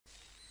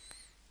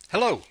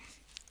Hello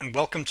and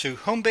welcome to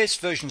HomeBase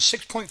version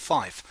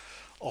 6.5,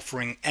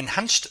 offering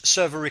enhanced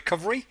server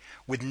recovery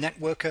with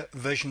NetWorker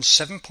version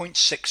 7.6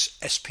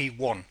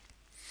 SP1.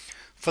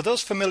 For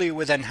those familiar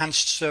with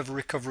enhanced server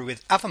recovery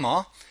with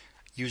Avamar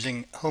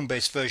using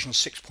HomeBase version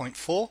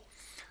 6.4,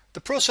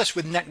 the process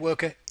with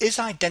NetWorker is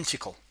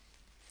identical.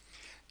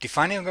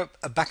 Defining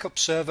a backup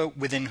server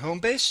within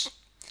HomeBase,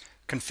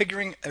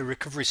 configuring a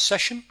recovery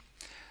session,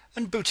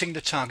 and booting the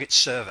target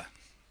server.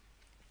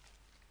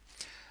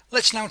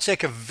 Let's now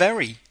take a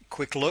very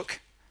quick look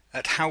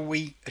at how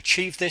we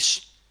achieve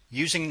this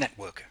using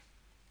NetWorker.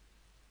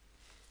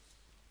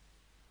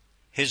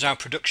 Here's our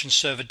production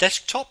server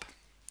desktop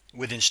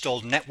with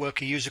installed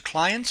NetWorker user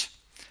client,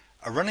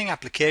 a running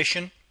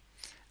application,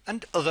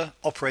 and other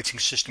operating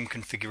system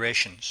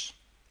configurations.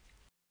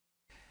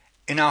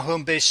 In our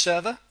HomeBase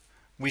server,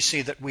 we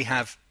see that we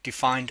have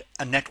defined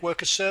a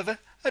NetWorker server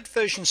at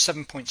version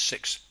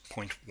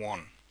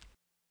 7.6.1.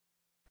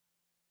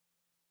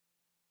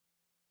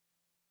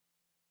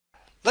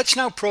 Let's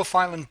now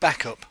profile and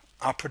backup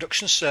our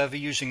production server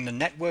using the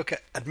NetWorker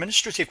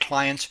administrative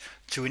client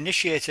to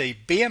initiate a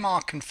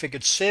BMR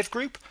configured save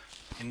group,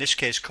 in this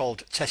case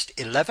called test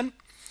 11.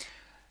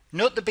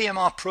 Note the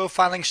BMR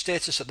profiling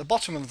status at the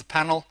bottom of the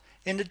panel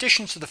in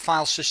addition to the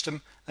file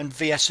system and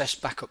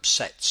VSS backup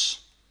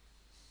sets.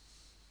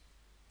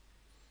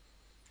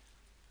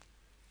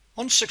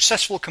 On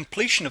successful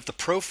completion of the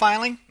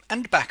profiling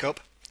and backup,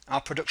 our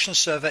production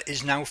server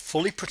is now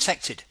fully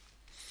protected.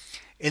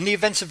 In the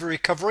event of a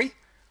recovery,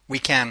 we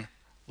can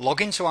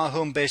log into our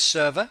HomeBase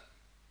server,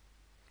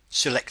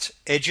 select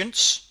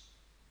Agents,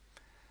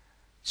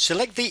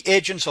 select the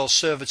agent or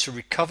server to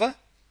recover,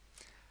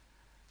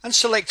 and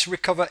select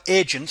Recover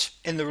Agent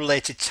in the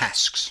related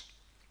tasks.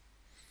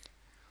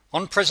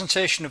 On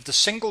presentation of the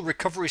single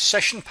recovery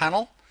session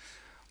panel,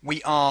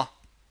 we are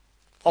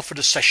offered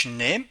a session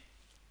name,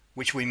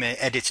 which we may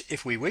edit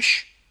if we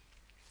wish,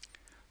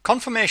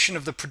 confirmation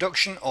of the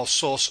production or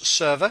source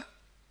server,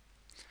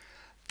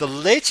 the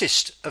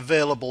latest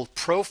available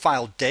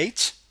profile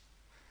date,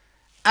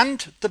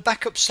 and the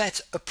backup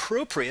set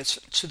appropriate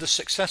to the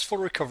successful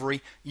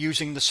recovery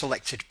using the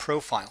selected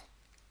profile.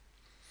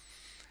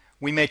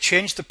 We may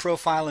change the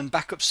profile and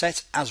backup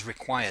set as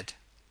required.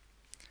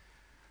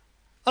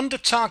 Under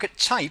target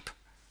type,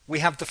 we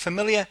have the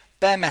familiar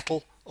bare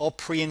metal or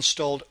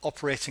pre-installed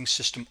operating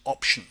system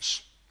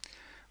options.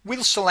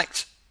 We'll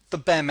select the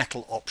bare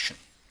metal option.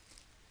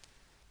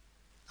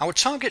 Our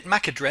target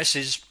MAC address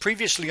is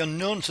previously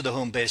unknown to the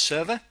HomeBase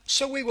server,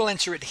 so we will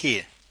enter it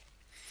here.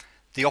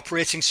 The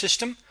operating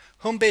system,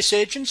 HomeBase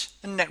agent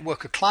and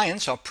NetWorker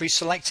client are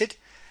pre-selected,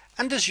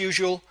 and as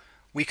usual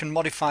we can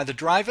modify the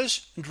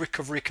drivers and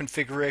recovery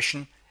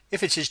configuration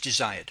if it is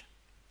desired.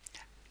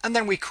 And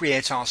then we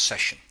create our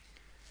session.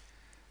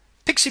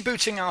 Pixie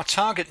booting our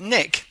target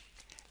NIC,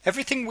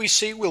 everything we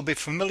see will be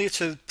familiar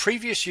to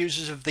previous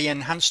users of the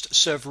enhanced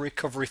server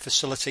recovery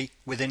facility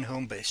within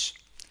HomeBase.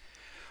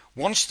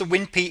 Once the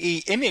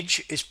WinPE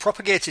image is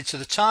propagated to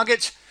the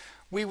target,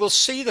 we will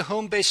see the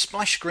HomeBase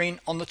splash screen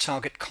on the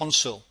target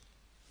console.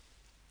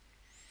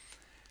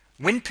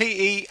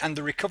 WinPE and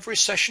the recovery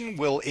session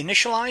will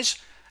initialize,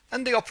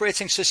 and the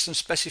operating system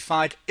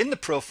specified in the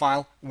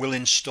profile will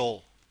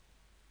install.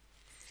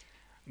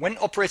 When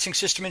operating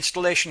system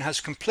installation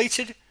has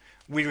completed,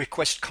 we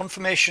request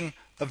confirmation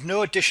of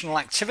no additional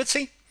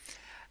activity,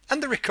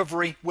 and the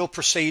recovery will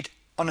proceed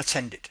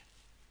unattended.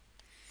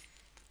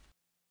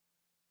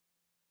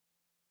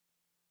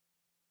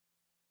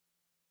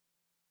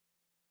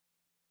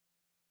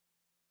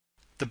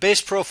 The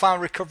base profile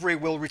recovery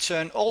will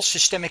return all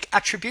systemic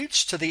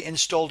attributes to the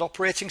installed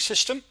operating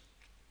system.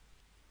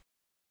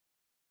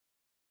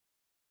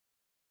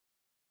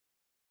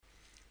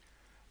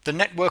 The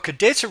NetWorker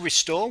data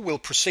restore will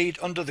proceed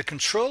under the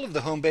control of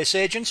the HomeBase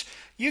agent,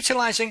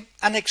 utilizing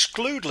an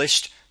exclude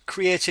list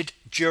created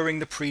during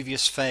the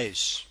previous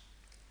phase.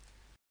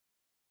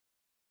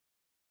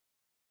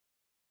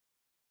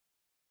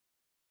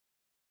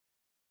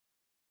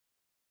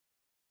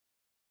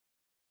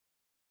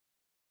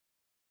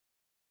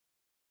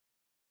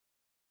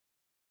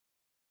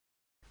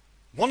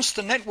 Once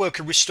the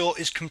NetWorker restore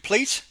is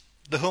complete,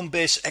 the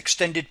HomeBase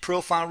extended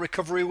profile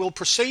recovery will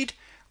proceed,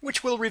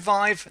 which will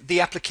revive the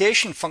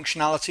application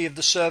functionality of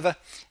the server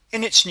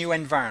in its new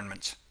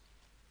environment.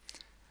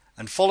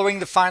 And following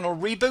the final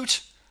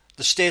reboot,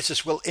 the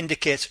status will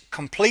indicate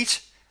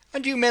complete,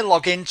 and you may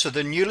log in to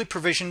the newly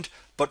provisioned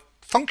but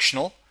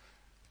functional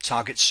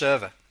target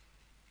server.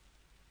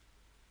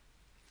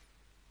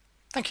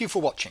 Thank you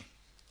for watching.